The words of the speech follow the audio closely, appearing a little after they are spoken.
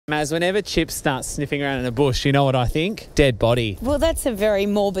Maz, whenever Chips starts sniffing around in a bush, you know what I think? Dead body. Well, that's a very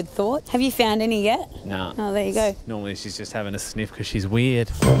morbid thought. Have you found any yet? No. Oh, there you go. Normally she's just having a sniff because she's weird.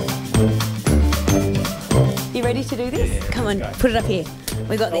 You ready to do this? Yeah, come on, go. Put it up here.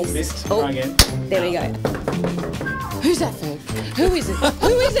 We got this. Missed. Oh, Try again. there we go. Who's that, Ferg? Who is it? Who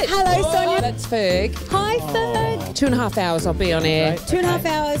is it? Hello, Sonia. That's Ferg. Hi, Ferg. 2.5 hours I'll be on air. Okay. 2.5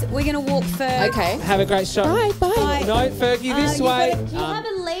 hours. We're going to walk Ferg. Okay. Have a great shot. Bye, bye. Bye. No, Fergie, this way. Do you have a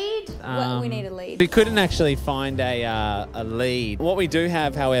lead? We need a lead. We couldn't actually find a lead. What we do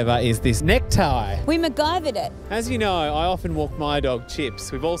have, however, is this necktie. We MacGyvered it. As you know, I often walk my dog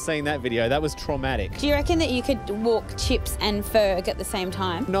Chips. We've all seen that video. That was traumatic. Do you reckon that you could walk Chips and Ferg at the same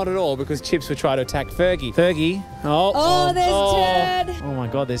time? Not at all, because Chips would try to attack Fergie. Fergie. Oh, there's turd. Oh my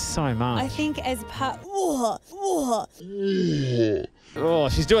God, there's so much. I think as part... Oh,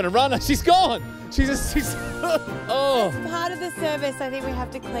 she's doing a runner. She's gone. She's oh. Part of the service, I think we have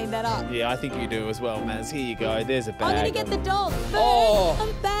to clean that up. Yeah, I think you do as well, Maz. Here you go. There's a bag. I'm going to get the dog. Ferg, Oh.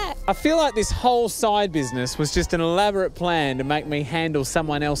 I'm back. I feel like this whole side business was just an elaborate plan to make me handle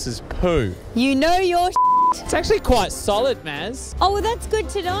someone else's poo. You know your It's actually quite solid, Maz. Oh, well, that's good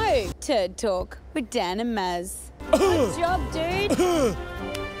to know. Turd Talk with Dan and Maz. Good job, dude.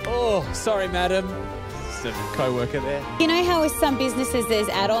 Oh, sorry, madam. Just a co-worker there. You know how with some businesses there's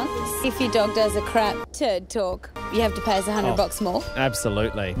add-ons? If your dog does a crap Turd Talk, you have to pay us $100 more.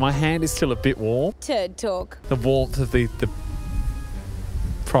 Absolutely. My hand is still a bit warm. Turd Talk. The warmth of the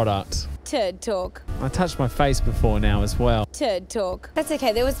product. Turd Talk. I touched my face before now as well. Turd Talk. That's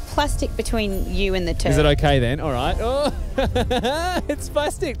okay. There was plastic between you and the turd. Is it okay then? All right. Oh, it's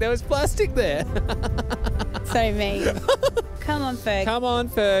plastic. There was plastic there. So mean. Come on, Ferg. Come on,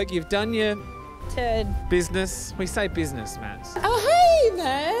 Ferg. You've done your Turd. business. We say business, Matt. Oh, hey,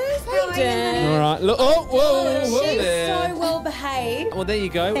 Maz. How Hey, are you, Dan. All right. Look. Oh, whoa. She's there. so well behaved. Well, there you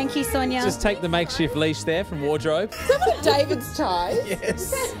go. Thank you, Sonia. Just take the makeshift leash there from wardrobe. David's tie.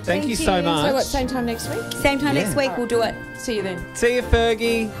 Yes. Thank Thank you you. so much. So what, same time next week? Same time next week, we'll do it. See you then. See you,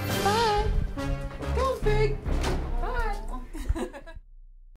 Fergie. Bye.